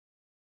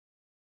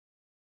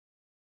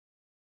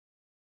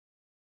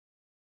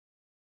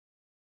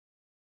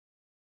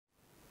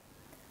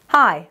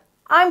Hi,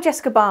 I'm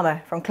Jessica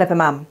Barmer from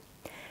Clipperman.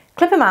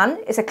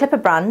 Clipperman is a clipper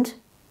brand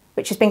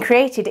which has been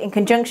created in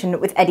conjunction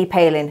with Eddie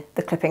Palin,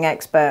 the clipping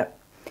expert.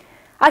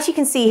 As you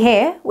can see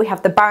here, we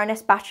have the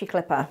Baroness battery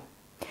clipper.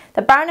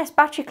 The Baroness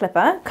battery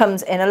clipper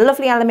comes in a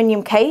lovely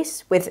aluminium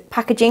case with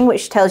packaging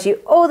which tells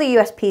you all the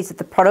USPs of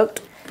the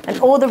product and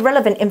all the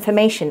relevant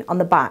information on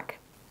the back.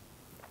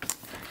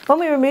 When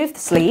we remove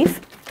the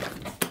sleeve,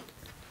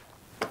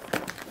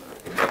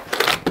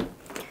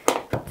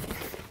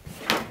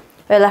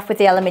 we're left with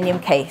the aluminium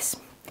case,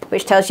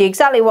 which tells you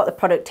exactly what the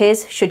product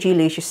is should you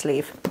lose your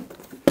sleeve.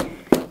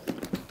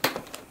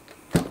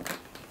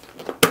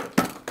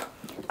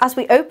 As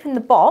we open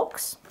the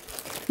box,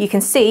 you can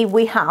see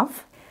we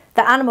have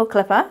the animal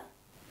clipper,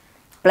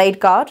 blade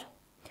guard,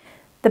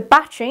 the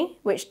battery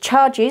which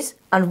charges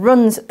and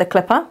runs the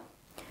clipper,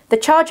 the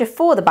charger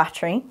for the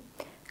battery,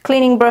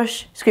 cleaning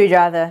brush,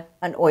 screwdriver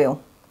and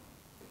oil.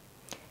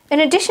 In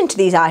addition to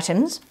these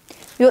items,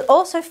 you will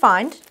also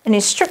find an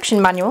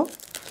instruction manual,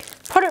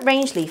 product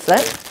range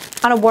leaflet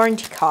and a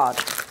warranty card.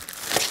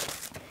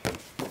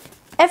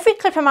 Every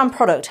Clipperman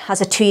product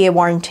has a 2-year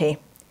warranty.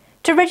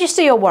 To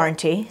register your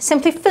warranty,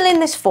 simply fill in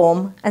this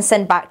form and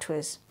send back to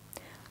us.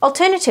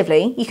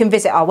 Alternatively, you can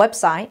visit our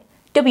website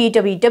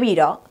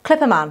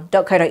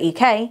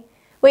www.clipperman.co.uk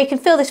where you can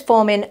fill this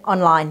form in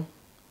online.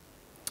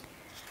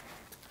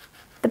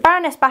 The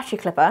Baroness battery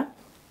clipper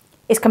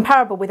is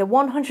comparable with a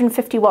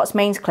 150 watts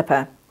mains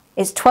clipper.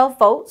 It's 12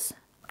 volts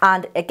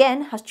and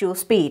again has dual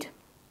speed.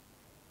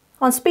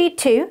 On speed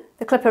 2,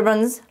 the clipper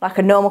runs like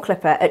a normal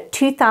clipper at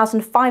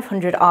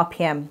 2,500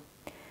 RPM.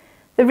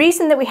 The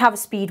reason that we have a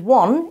speed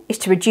 1 is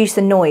to reduce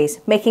the noise,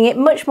 making it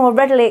much more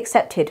readily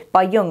accepted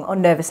by young or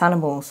nervous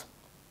animals.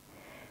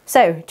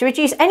 So, to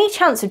reduce any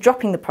chance of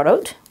dropping the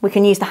product, we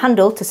can use the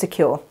handle to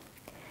secure.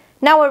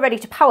 Now we're ready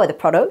to power the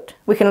product,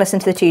 we can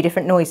listen to the 2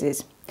 different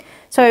noises.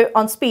 So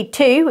on speed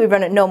 2, we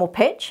run at normal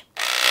pitch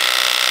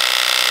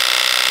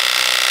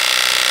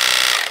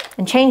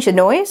and change the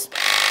noise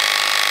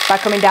by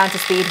coming down to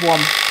speed 1.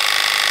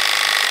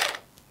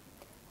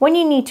 When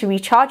you need to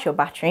recharge your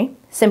battery,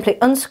 simply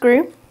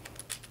unscrew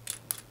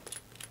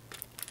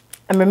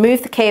and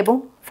remove the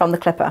cable from the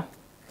clipper.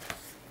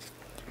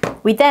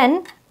 We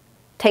then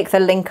take the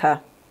linker.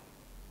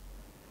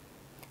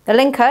 The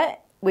linker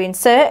we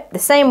insert the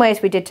same way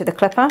as we did to the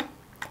clipper,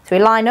 so we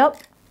line up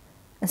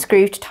and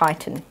screw to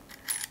tighten.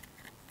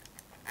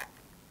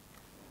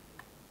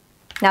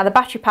 Now the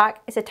battery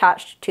pack is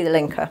attached to the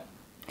linker.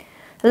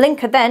 The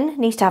linker then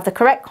needs to have the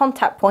correct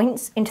contact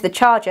points into the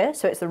charger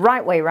so it's the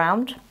right way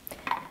round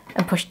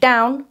and push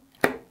down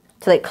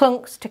till it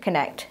clunks to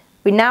connect.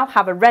 We now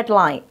have a red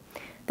light.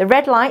 The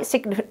red light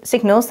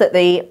signals that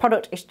the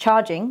product is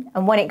charging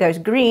and when it goes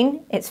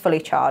green it's fully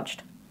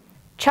charged.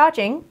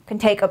 Charging can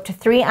take up to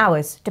 3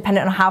 hours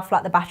depending on how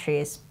flat the battery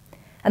is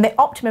and the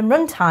optimum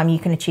run time you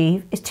can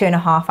achieve is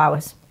 2.5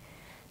 hours.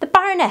 The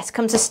Baroness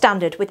comes as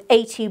standard with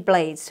A2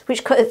 blades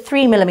which cut at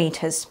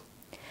 3mm.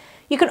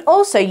 You can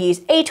also use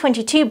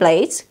A22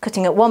 blades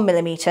cutting at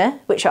 1mm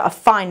which are a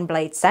fine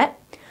blade set,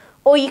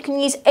 or you can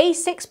use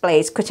A6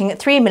 blades cutting at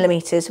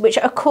 3mm which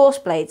are a coarse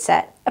blade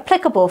set,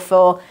 applicable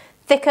for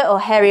thicker or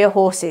hairier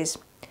horses.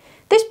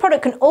 This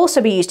product can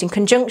also be used in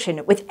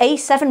conjunction with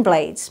A7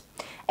 blades.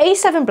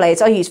 A7 blades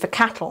are used for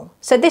cattle,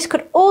 so this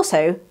could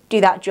also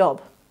do that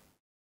job.